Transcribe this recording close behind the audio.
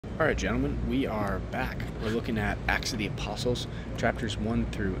All right, gentlemen, we are back. We're looking at Acts of the Apostles, chapters 1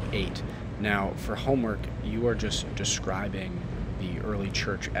 through 8. Now, for homework, you are just describing the early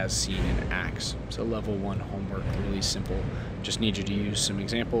church as seen in Acts. So level 1 homework, really simple. Just need you to use some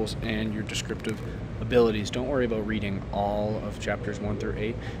examples and your descriptive abilities. Don't worry about reading all of chapters 1 through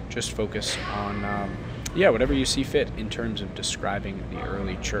 8. Just focus on, whatever you see fit in terms of describing the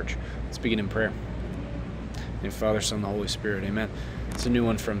early church. Let's begin in prayer. In Father, Son, and the Holy Spirit, amen. It's a new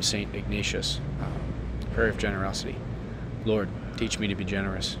one from St. Ignatius, prayer of generosity. Lord, teach me to be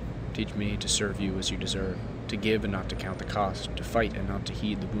generous. Teach me to serve you as you deserve, to give and not to count the cost, to fight and not to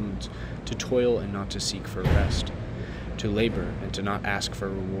heed the wounds, to toil and not to seek for rest, to labor and to not ask for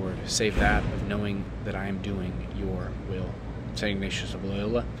reward, save that of knowing that I am doing your will. St. Ignatius of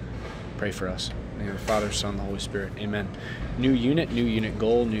Loyola, pray for us. In the name of the Father, Son, and the Holy Spirit. Amen. New unit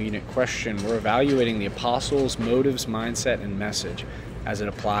goal, new unit question. We're evaluating the apostles' motives, mindset, and message as it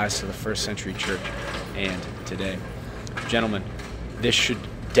applies to the first century church and today. Gentlemen, this should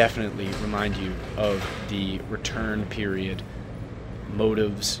definitely remind you of the return period,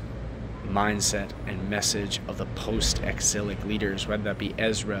 motives, mindset, and message of the post-exilic leaders, whether that be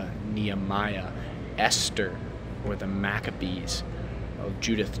Ezra, Nehemiah, Esther, or the Maccabees.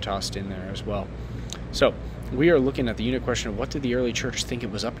 Judith tossed in there as well. So we are looking at the unit question of what did the early church think it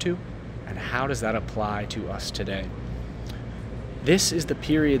was up to, and how does that apply to us today? This is the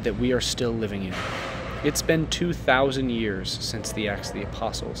period that we are still living in. It's been 2,000 years since the Acts of the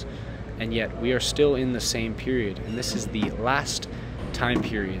Apostles, and yet we are still in the same period, and this is the last time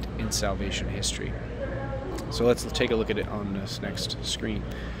period in salvation history. So let's take a look at it on this next screen.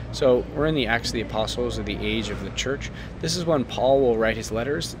 So we're in the Acts of the Apostles, or the age of the church. This is when Paul will write his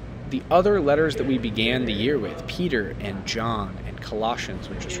letters. The other letters that we began the year with, Peter and John and Colossians,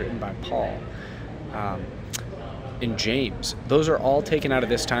 which was written by Paul, and James, those are all taken out of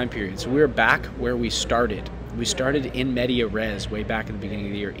this time period. So we're back where we started. We started in media res way back in the beginning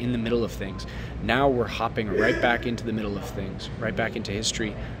of the year, in the middle of things. Now we're hopping right back into the middle of things, right back into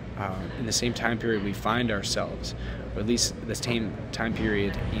history. In the same time period we find ourselves, or at least the same time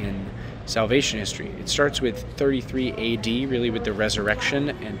period in salvation history. It starts with 33 AD, really with the resurrection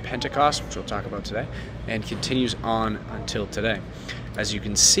and Pentecost, which we'll talk about today, and continues on until today. As you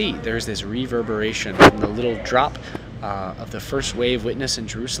can see, there's this reverberation from the little drop of the first wave witness in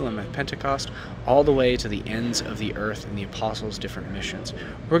Jerusalem at Pentecost all the way to the ends of the earth and the apostles' different missions.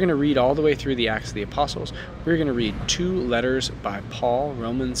 We're going to read all the way through the Acts of the Apostles. We're going to read 2 letters by Paul,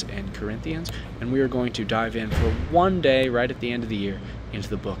 Romans and Corinthians, and we are going to dive in for one day right at the end of the year into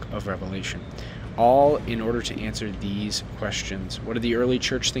the book of Revelation. All in order to answer these questions. What did the early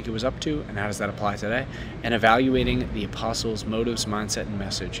church think it was up to, and how does that apply today? And evaluating the apostles' motives, mindset, and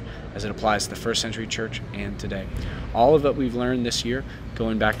message as it applies to the first century church and today. All of what we've learned this year,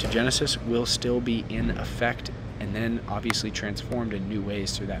 going back to Genesis, will still be in effect and then obviously transformed in new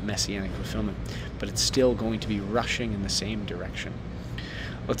ways through that messianic fulfillment. But it's still going to be rushing in the same direction.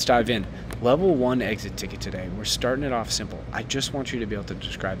 Let's dive in. Level 1 exit ticket today. We're starting it off simple. I just want you to be able to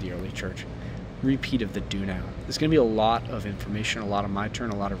describe the early church. Repeat of the do now. There's going to be a lot of information, a lot of my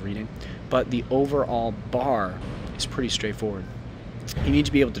turn, a lot of reading, but the overall bar is pretty straightforward. You need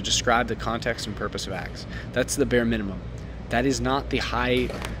to be able to describe the context and purpose of Acts. That's the bare minimum. That is not the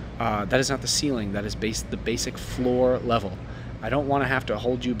that is not the ceiling. That is the basic floor level. I don't want to have to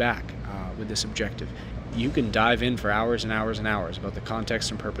hold you back with this objective. You can dive in for hours and hours and hours about the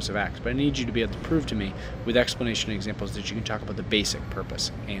context and purpose of Acts, but I need you to be able to prove to me with explanation and examples that you can talk about the basic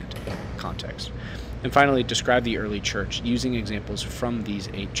purpose and context. And finally, describe the early church using examples from these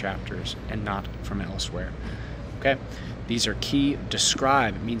 8 chapters and not from elsewhere. Okay? These are key.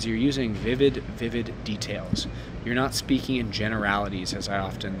 Describe means you're using vivid details. You're not speaking in generalities, as I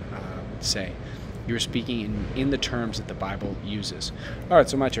often say. You're speaking in the terms that the Bible uses. All right,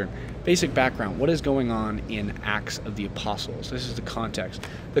 so my turn. Basic background. What is going on in Acts of the Apostles? This is the context.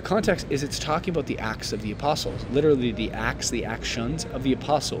 The context is it's talking about the Acts of the Apostles. Literally the acts, the actions of the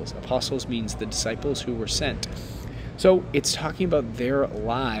Apostles. Apostles means the disciples who were sent. So it's talking about their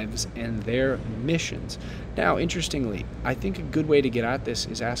lives and their missions. Now, interestingly, I think a good way to get at this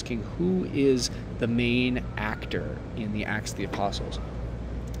is asking who is the main actor in the Acts of the Apostles.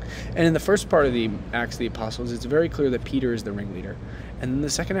 And in the first part of the Acts of the Apostles, it's very clear that Peter is the ringleader. And in the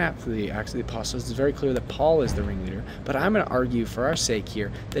second half of the Acts of the Apostles, it's very clear that Paul is the ringleader. But I'm going to argue, for our sake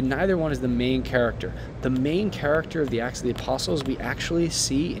here, that neither one is the main character. The main character of the Acts of the Apostles we actually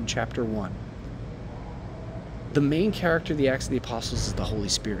see in chapter 1. The main character of the Acts of the Apostles is the Holy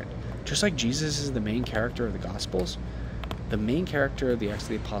Spirit. Just like Jesus is the main character of the Gospels, the main character of the Acts of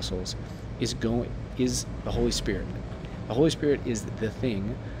the Apostles is the Holy Spirit. The Holy Spirit is the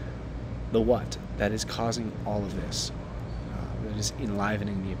thing the what that is causing all of this, that is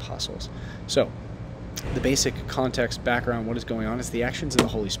enlivening the apostles. So, the basic context, background, what is going on is the actions of the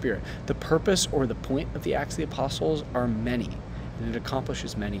Holy Spirit. The purpose or the point of the Acts of the Apostles are many, and it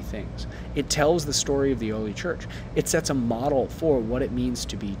accomplishes many things. It tells the story of the early church. It sets a model for what it means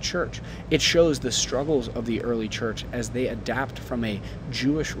to be church. It shows the struggles of the early church as they adapt from a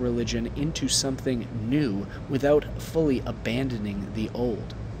Jewish religion into something new without fully abandoning the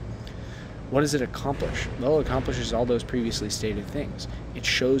old. What does it accomplish? Well, it accomplishes all those previously stated things. It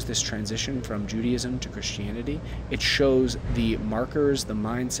shows this transition from Judaism to Christianity. It shows the markers, the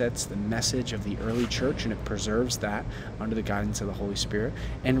mindsets, the message of the early church, and it preserves that under the guidance of the Holy Spirit,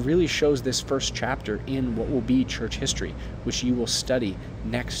 and really shows this first chapter in what will be church history, which you will study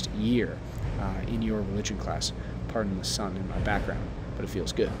next year in your religion class. Pardon the sun in my background, but it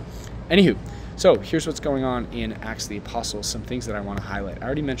feels good. Anywho, so here's what's going on in Acts of the Apostles, some things that I want to highlight. I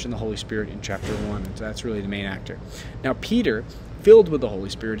already mentioned the Holy Spirit in chapter 1, and that's really the main actor. Now, Peter, filled with the Holy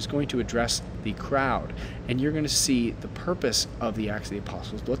Spirit, is going to address the crowd, and you're going to see the purpose of the Acts of the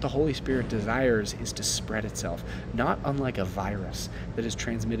Apostles. What the Holy Spirit desires is to spread itself, not unlike a virus that is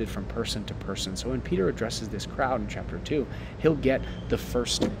transmitted from person to person. So when Peter addresses this crowd in chapter 2, he'll get the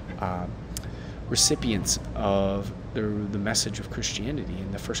first recipients of the message of Christianity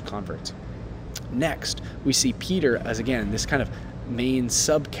and the first converts. Next, we see Peter as, again, this kind of main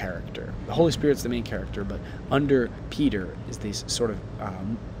sub-character. The Holy Spirit's the main character, but under Peter is this sort of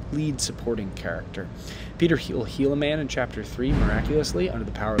lead supporting character. Peter will heal a man in chapter 3 miraculously under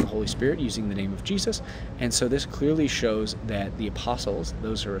the power of the Holy Spirit using the name of Jesus. And so this clearly shows that the apostles,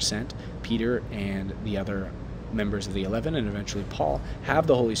 those who are sent, Peter and the other members of the 11, and eventually Paul, have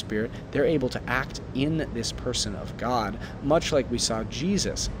the Holy Spirit. They're able to act in this person of God, much like we saw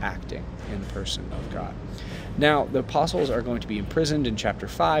Jesus acting in the person of God. Now, the apostles are going to be imprisoned in chapter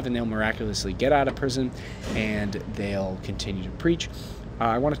 5, and they'll miraculously get out of prison, and they'll continue to preach.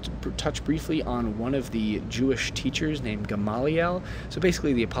 I wanted to touch briefly on one of the Jewish teachers named Gamaliel. So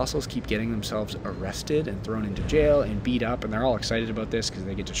basically, the apostles keep getting themselves arrested and thrown into jail and beat up, and they're all excited about this because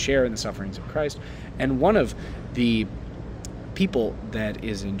they get to share in the sufferings of Christ. And one of the people that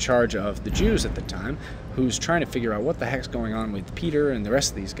is in charge of the Jews at the time, who's trying to figure out what the heck's going on with Peter and the rest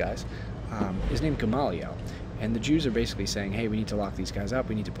of these guys, is named Gamaliel. And the Jews are basically saying, hey, we need to lock these guys up,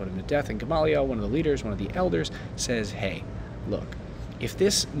 we need to put them to death. And Gamaliel, one of the leaders, one of the elders, says, hey, look, if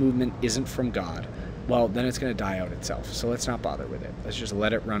this movement isn't from God, well, then it's going to die out itself. So let's not bother with it. Let's just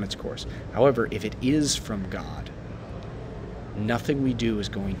let it run its course. However, if it is from God, nothing we do is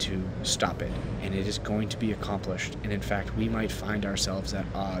going to stop it, and it is going to be accomplished. And in fact, we might find ourselves at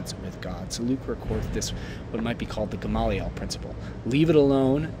odds with God. So Luke records this, what might be called the Gamaliel principle. Leave it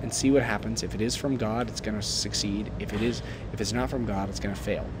alone and see what happens. If it is from God, it's going to succeed. If it's not from God, it's going to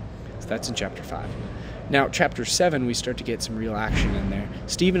fail. So that's in chapter 5. Now, chapter 7, we start to get some real action in there.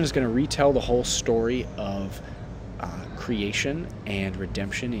 Stephen is going to retell the whole story of creation and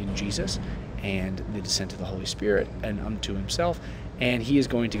redemption in Jesus and the descent of the Holy Spirit and unto himself, and he is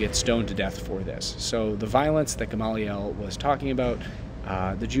going to get stoned to death for this. So the violence that Gamaliel was talking about,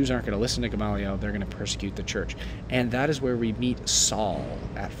 the Jews aren't going to listen to Gamaliel. They're going to persecute the church. And that is where we meet Saul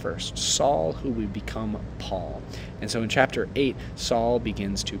at first. Saul, who would become Paul. And so in chapter 8, Saul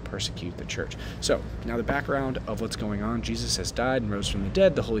begins to persecute the church. So now the background of what's going on. Jesus has died and rose from the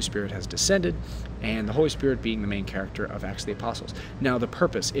dead. The Holy Spirit has descended. And the Holy Spirit being the main character of Acts of the Apostles. Now the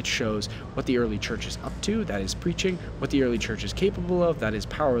purpose, it shows what the early church is up to, that is preaching, what the early church is capable of, that is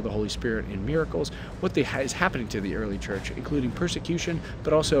power of the Holy Spirit in miracles, what is happening to the early church, including persecution,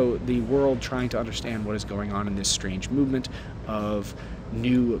 but also the world trying to understand what is going on in this strange movement of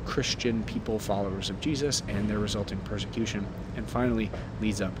new Christian people, followers of Jesus, and their resulting persecution, and finally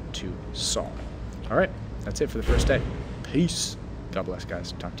leads up to Saul. All right, that's it for the first day. Peace. God bless,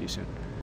 guys. Talk to you soon.